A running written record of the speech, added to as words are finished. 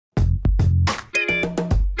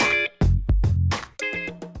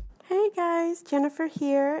friends, Jennifer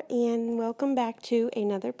here, and welcome back to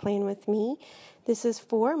another Plan with me. This is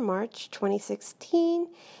for March 2016,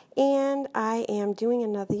 and I am doing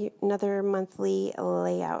another monthly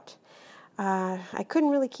layout. I couldn't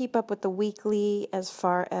really keep up with the weekly as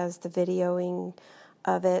far as the videoing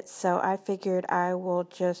of it, so I figured I will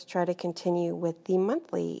just try to continue with the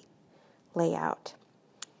monthly layout.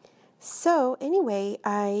 So anyway,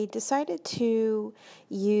 I decided to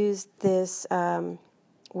use this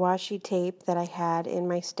washi tape that I had in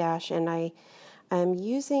my stash, and I'm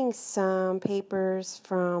using some papers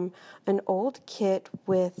from an old kit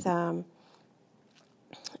with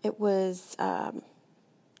it was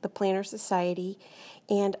the Planner Society,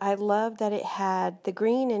 and I love that it had the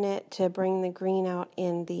green in it to bring the green out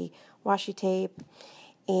in the washi tape,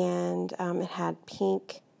 and it had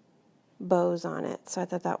pink bows on it, so I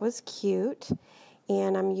thought that was cute.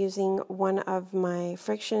 And I'm using one of my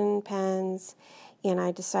friction pens, and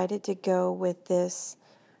I decided to go with this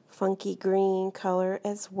funky green color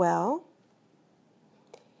as well.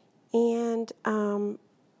 And I'm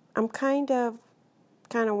kind of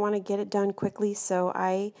want to get it done quickly, so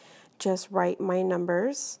I just write my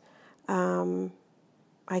numbers. I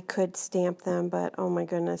could stamp them, but oh my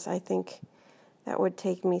goodness, I think that would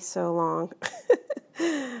take me so long.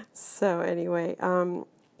 So anyway,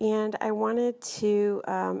 and I wanted to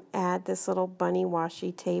add this little bunny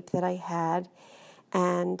washi tape that I had,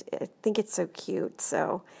 and I think it's so cute.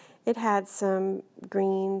 So it had some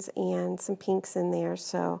greens and some pinks in there,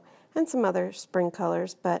 so, and some other spring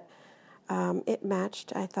colors, but it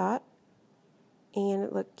matched, I thought, and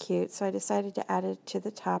it looked cute. So I decided to add it to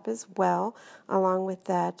the top as well, along with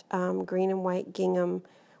that green and white gingham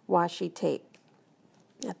washi tape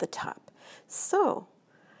at the top. So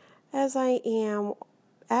as I am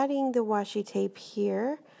adding the washi tape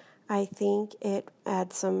here, I think it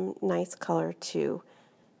adds some nice color to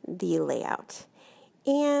the layout.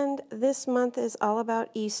 And this month is all about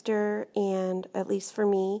Easter, and at least for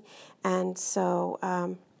me, and so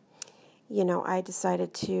I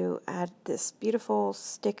decided to add this beautiful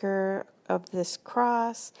sticker of this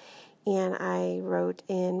cross, and I wrote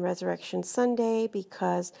in Resurrection Sunday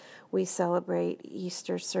because we celebrate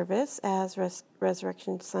Easter service as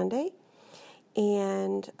Resurrection Sunday.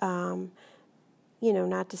 And,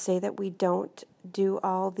 not to say that we don't do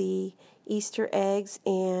all the Easter eggs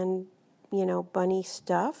and, bunny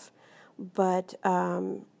stuff, but,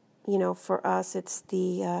 for us it's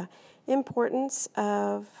the importance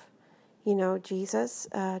of, Jesus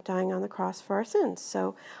dying on the cross for our sins.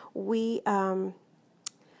 So we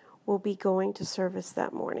will be going to service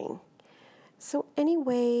that morning. So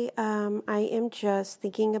anyway, I am just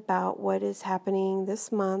thinking about what is happening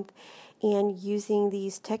this month and using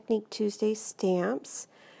these Technique Tuesday stamps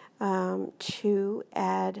to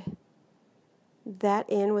add that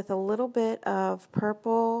in with a little bit of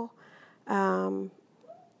purple,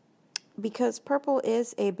 because purple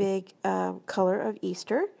is a big color of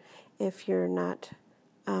Easter, if you're not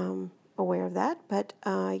aware of that. But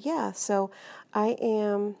yeah, so I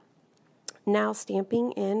am now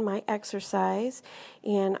stamping in my exercise,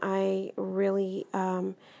 and I really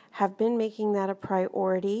have been making that a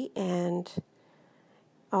priority, and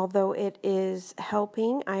although it is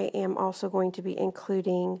helping, I am also going to be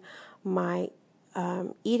including my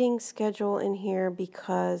eating schedule in here,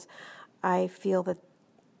 because I feel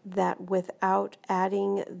that without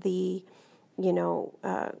adding the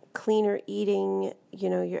cleaner eating,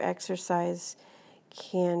 your exercise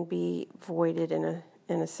can be voided in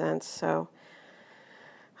a sense. So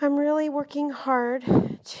I'm really working hard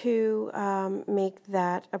to make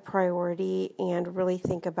that a priority and really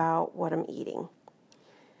think about what I'm eating.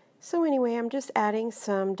 So anyway, I'm just adding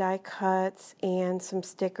some die cuts and some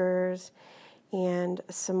stickers and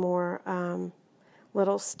some more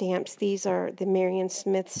little stamps. These are the Marion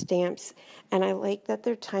Smith stamps, and I like that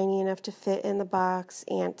they're tiny enough to fit in the box,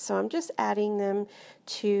 and so I'm just adding them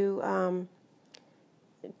to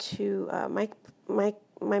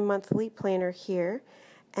my monthly planner here.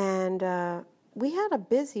 And we had a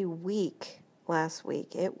busy week last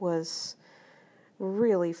week. It was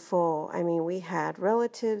really full. I mean, we had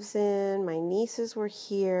relatives in, my nieces were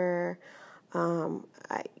here.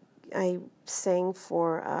 I sang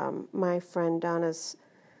for my friend Donna's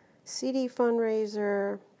CD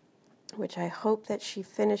fundraiser, which I hope that she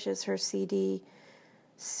finishes her CD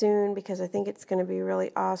soon, because I think it's going to be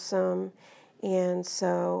really awesome. And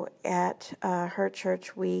so at her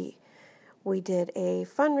church, we did a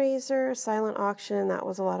fundraiser, silent auction. That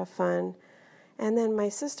was a lot of fun. And then my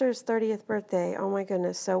sister's 30th birthday. Oh my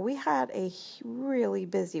goodness. So we had a really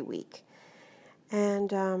busy week.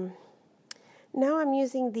 And Now I'm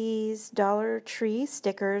using these Dollar Tree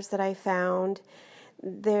stickers that I found.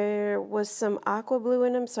 There was some aqua blue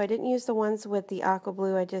in them, so I didn't use the ones with the aqua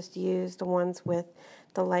blue. I just used the ones with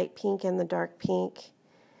the light pink and the dark pink.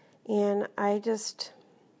 And I just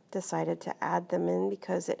decided to add them in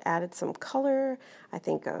because it added some color. I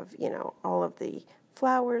think of, all of the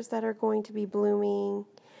flowers that are going to be blooming.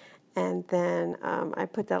 And then I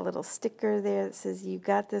put that little sticker there that says, "You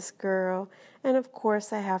got this, girl." And of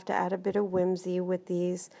course I have to add a bit of whimsy with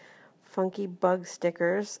these funky bug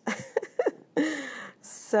stickers.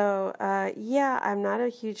 So yeah, I'm not a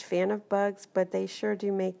huge fan of bugs, but they sure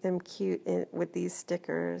do make them cute with these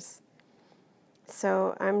stickers.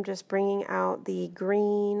 So I'm just bringing out the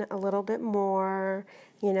green a little bit more.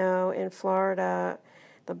 In Florida,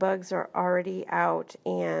 the bugs are already out,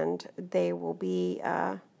 and they will be,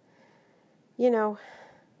 they'll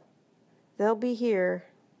be here.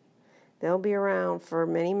 They'll be around for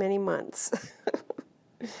many, many months.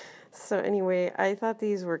 So anyway, I thought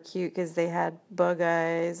these were cute because they had bug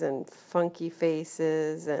eyes and funky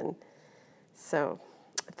faces, and so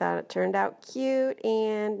I thought it turned out cute,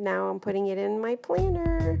 and now I'm putting it in my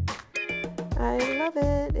planner. I love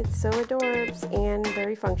it. It's so adorbs and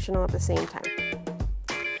very functional at the same time.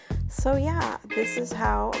 So yeah, this is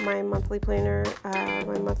how my monthly planner,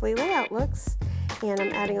 my monthly layout looks. And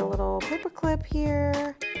I'm adding a little paper clip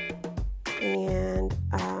here, and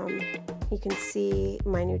you can see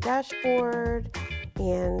my new dashboard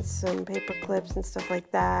and some paper clips and stuff like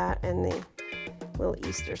that, and the little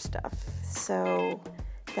Easter stuff. So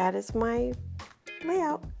that is my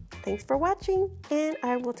layout. Thanks for watching, and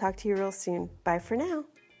I will talk to you real soon. Bye for now.